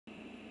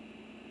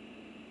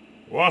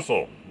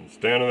Wassel,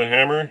 Stan of the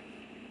Hammer,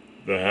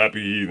 the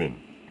Happy Heathen.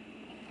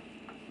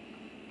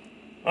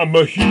 I'm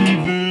a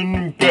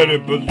heathen, better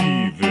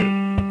believe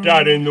it.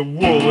 Died in the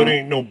wool, it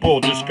ain't no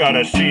bull, just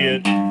gotta see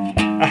it.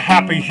 A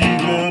happy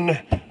heathen,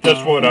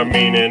 that's what I'm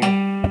meaning.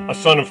 A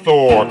son of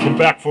Thor, come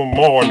back for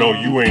more, no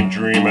you ain't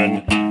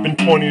dreaming. Been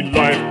 20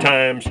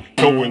 lifetimes,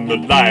 towing the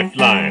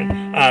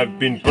lifeline. I've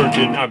been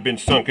burdened, I've been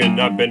sunken,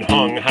 I've been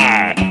hung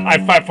high. I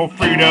fight for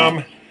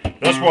freedom,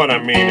 that's what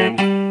I'm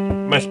meaning.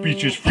 My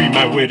speech is free,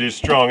 my wit is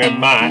strong, and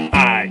my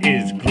eye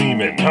is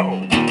gleaming.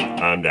 Oh,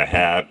 I'm the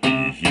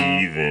happy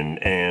heathen,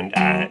 and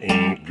I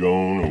ain't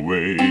going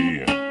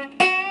away.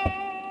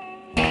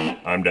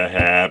 I'm the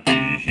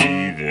happy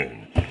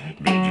heathen,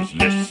 but just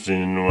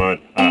listen what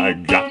I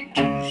got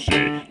to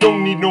say.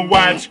 Don't need no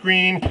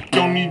widescreen,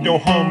 don't need no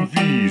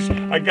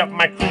Humvees. I got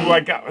my crew, I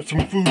got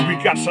some food, we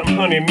got some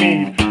honey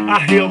mead. I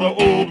hail the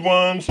old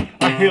ones,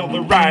 I hail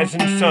the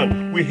rising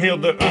sun. We hail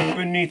the earth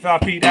beneath our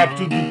feet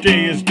after the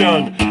day is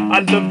done. I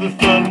love the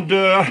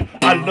thunder,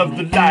 I love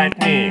the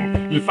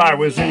lightning. If I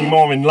was any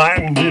more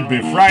enlightened, it'd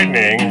be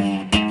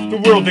frightening. The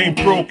world ain't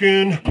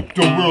broken,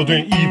 the world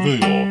ain't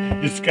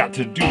evil. It's got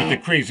to do with the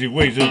crazy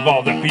ways of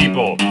all the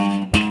people.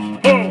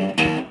 Oh!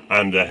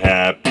 I'm the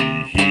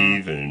happy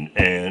heathen,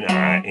 and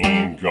I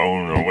ain't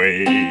going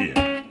away.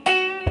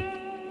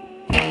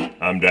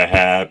 I'm the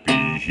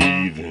happy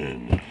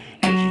heathen,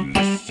 just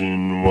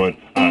listen what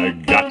I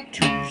got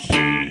to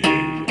say.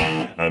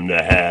 I'm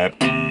the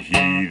happy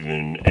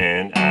heathen,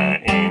 and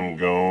I ain't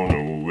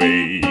going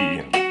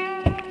away.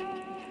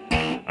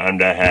 I'm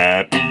the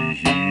happy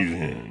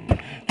heathen,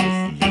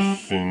 just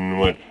listen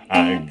what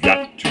I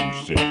got to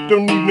say.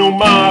 Don't need no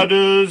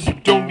martyrs,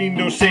 don't need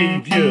no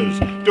saviors,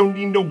 don't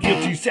need no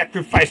guilty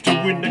sacrifice to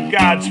win the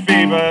God's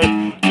favor.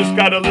 Just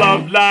gotta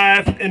love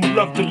life and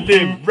love to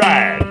live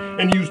right,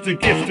 and use the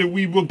gifts that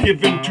we were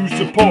given to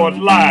support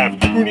life.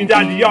 Who needs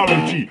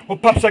ideology or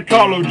pop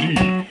psychology?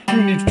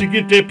 Who needs to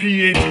get their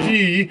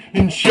PhD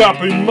in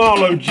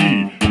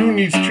shopomology? Who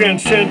needs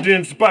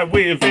transcendence by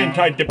way of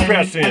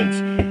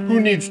antidepressants? Who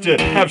needs to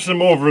have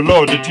some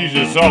overlord to teach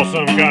us all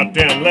some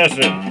goddamn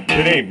lesson?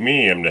 It ain't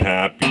me, I'm the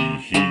happy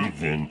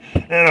heathen,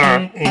 and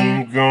I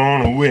ain't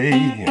going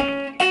away.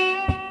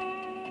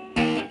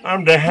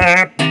 I'm the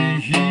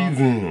happy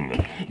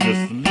heathen,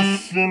 just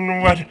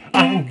listen what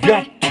I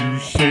got to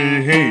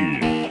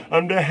say.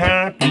 I'm the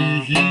happy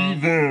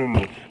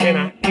heathen, and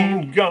I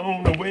ain't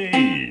going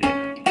away.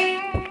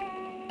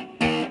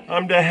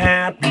 I'm the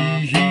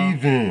happy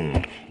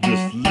heathen,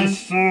 just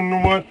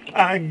listen what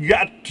I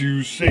got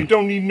to say.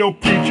 Don't need no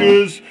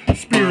preachers,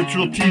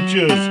 spiritual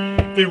teachers.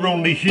 They're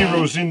only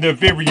heroes in their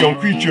very own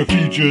creature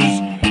features.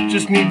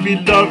 Just need be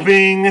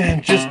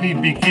loving, just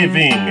need be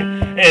giving.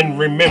 And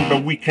remember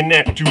we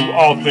connect to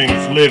all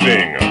things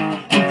living.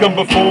 Who come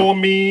before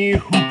me,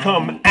 who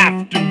come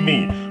after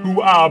me, who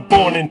are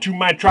born into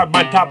my tribe,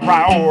 my top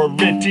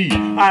priority.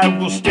 I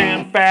will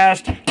stand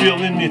fast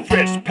till any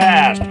threats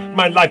past.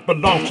 My life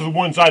belongs to the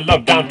ones I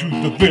love down to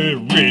the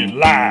very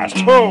last.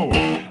 Oh,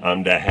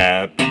 I'm the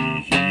happy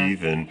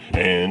heathen,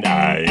 and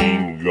I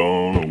ain't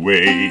going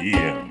away.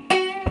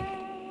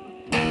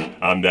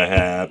 I'm the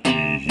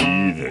happy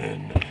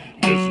heathen,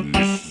 just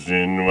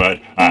listen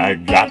what I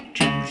got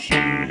to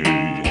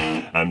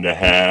say. I'm the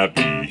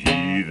happy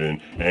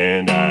heathen,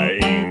 and I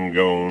ain't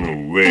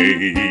going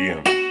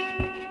away.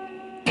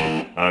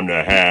 I'm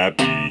the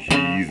happy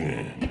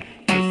heathen,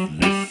 just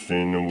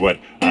listen what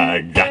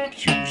I got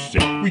to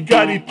say. We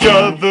got each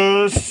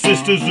other,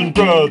 sisters and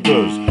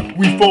brothers.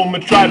 We form a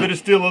tribe that is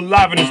still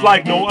alive and is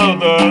like no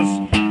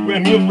others.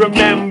 And we'll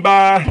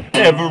remember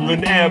ever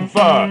and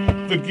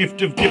ever the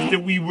gift of gifts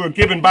that we were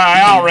given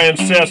by our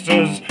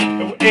ancestors.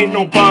 Ain't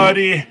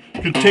nobody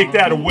could take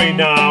that away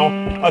now.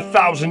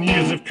 1,000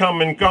 years have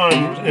come and gone,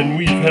 and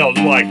we've held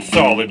like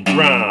solid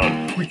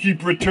ground. We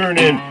keep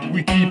returning,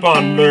 we keep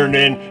on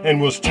learning,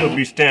 and we'll still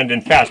be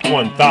standing fast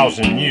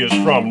 1,000 years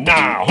from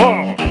now.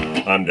 Oh,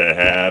 I'm the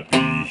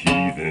happy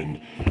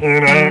heathen,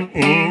 and I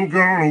ain't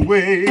going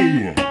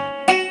away.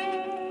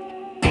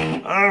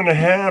 I'm the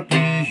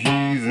happy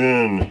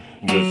heathen,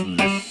 just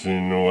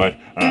listen what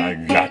I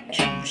got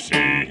to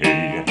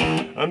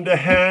say. I'm the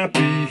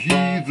happy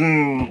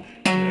heathen,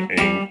 I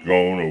ain't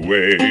going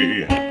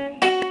away.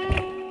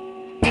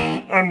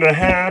 I'm the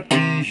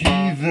happy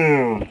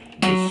heathen,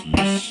 just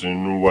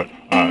listen what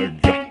I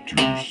got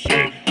to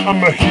say.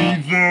 I'm a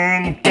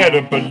heathen,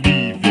 better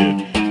believe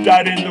it.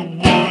 Died in the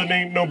wool, it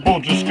ain't no bull,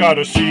 just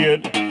gotta see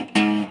it.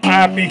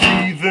 Happy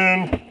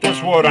heathen,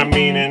 that's what I'm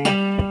meaning.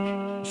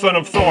 Son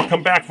of Thor,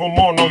 come back for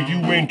more, no you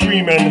ain't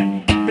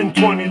dreaming. Been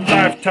 20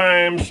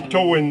 lifetimes,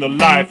 towing the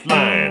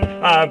lifeline.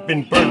 I've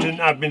been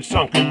burdened, I've been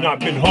sunken, I've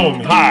been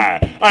hung high.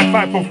 I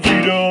fight for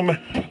freedom,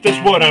 that's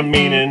what I'm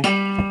meaning.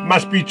 My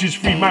speech is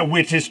free, my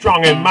wit is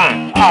strong, and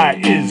my eye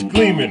is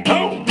gleaming.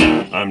 Oh,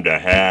 I'm the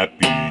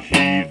happy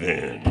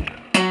heathen.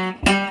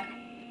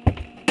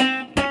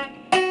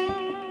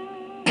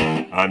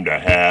 I'm the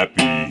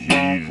happy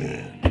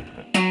heathen.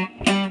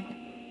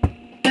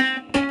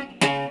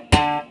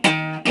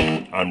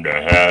 I'm the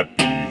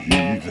happy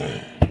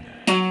heathen.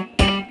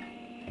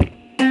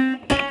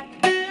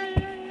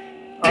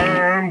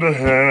 the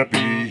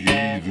happy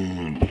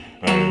heathen,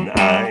 and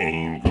I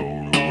ain't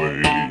going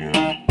away.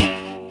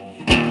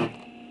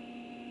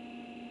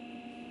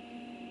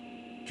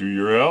 To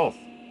your health.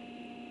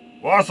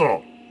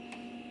 Wassel.